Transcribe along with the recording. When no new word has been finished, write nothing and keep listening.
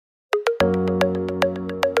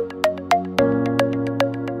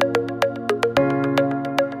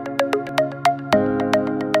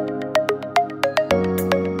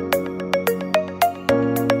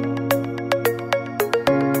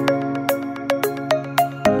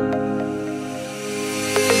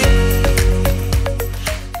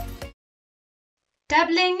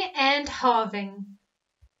halving.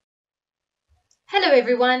 Hello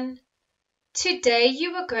everyone. Today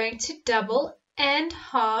you are going to double and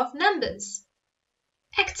halve numbers.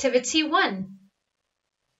 Activity 1.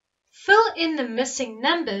 Fill in the missing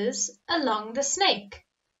numbers along the snake.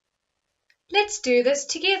 Let's do this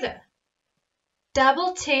together.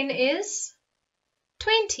 Double 10 is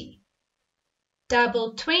 20.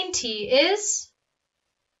 Double 20 is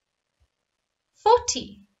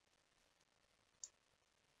 40.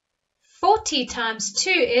 40 times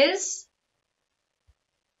 2 is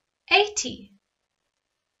 80.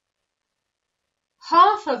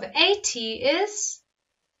 Half of 80 is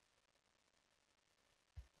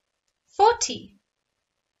 40.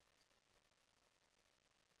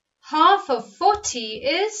 Half of 40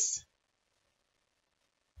 is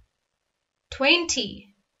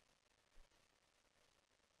 20.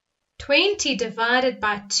 20 divided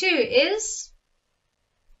by 2 is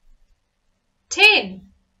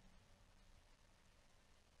 10.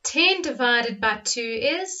 10 divided by 2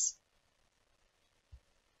 is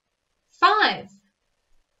 5.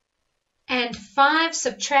 And 5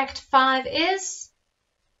 subtract 5 is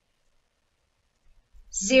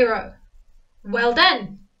 0. Well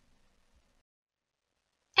done.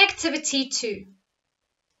 Activity 2.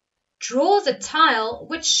 Draw the tile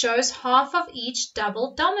which shows half of each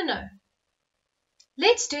double domino.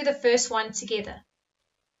 Let's do the first one together.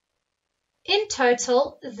 In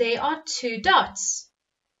total, there are 2 dots.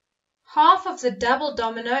 Half of the double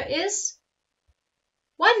domino is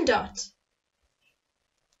 1 dot.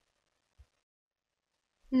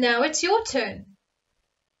 Now it's your turn.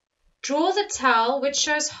 Draw the tile which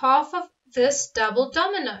shows half of this double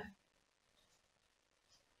domino.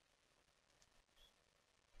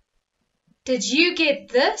 Did you get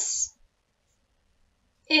this?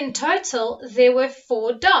 In total, there were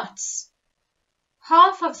 4 dots.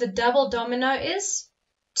 Half of the double domino is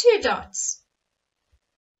 2 dots.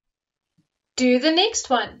 Do the next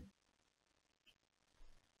one.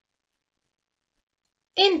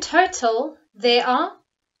 In total, there are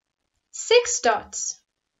 6 dots.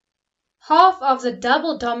 Half of the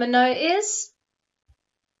double domino is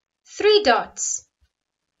 3 dots.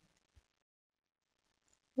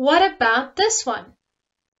 What about this one?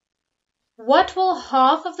 What will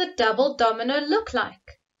half of the double domino look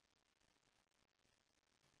like?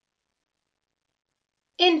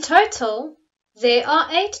 In total, there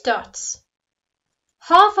are 8 dots.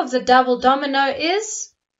 Half of the double domino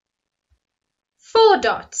is 4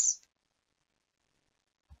 dots.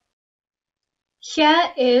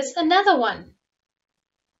 Here is another one.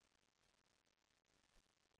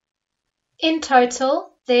 In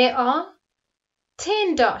total, there are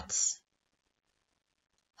 10 dots.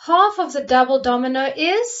 Half of the double domino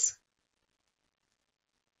is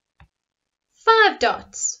 5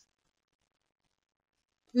 dots.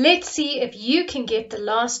 Let's see if you can get the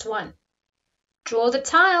last one. Draw the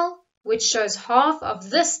tile which shows half of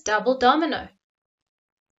this double domino.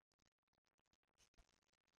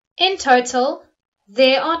 In total,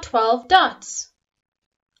 there are 12 dots.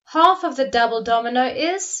 Half of the double domino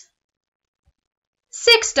is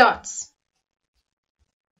 6 dots.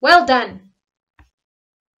 Well done.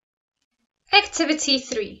 Activity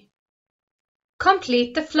 3.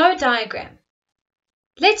 Complete the flow diagram.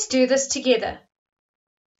 Let's do this together.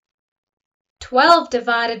 12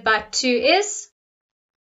 divided by 2 is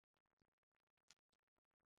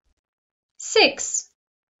 6.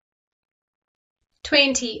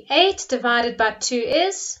 28 divided by 2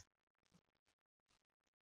 is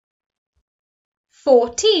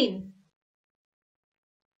 14.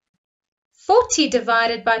 40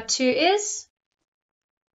 divided by 2 is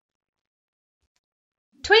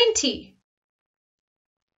 20.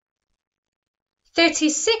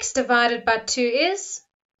 36 divided by 2 is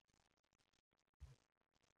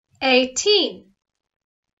 18.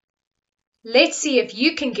 Let's see if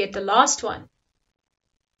you can get the last one.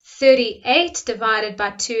 38 divided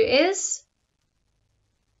by 2 is...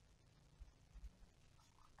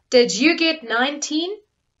 Did you get 19?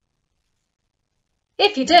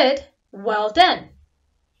 If you did, well done.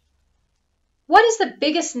 What is the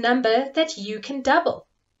biggest number that you can double?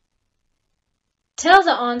 Tell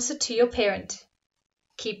the answer to your parent.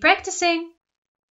 Keep practicing.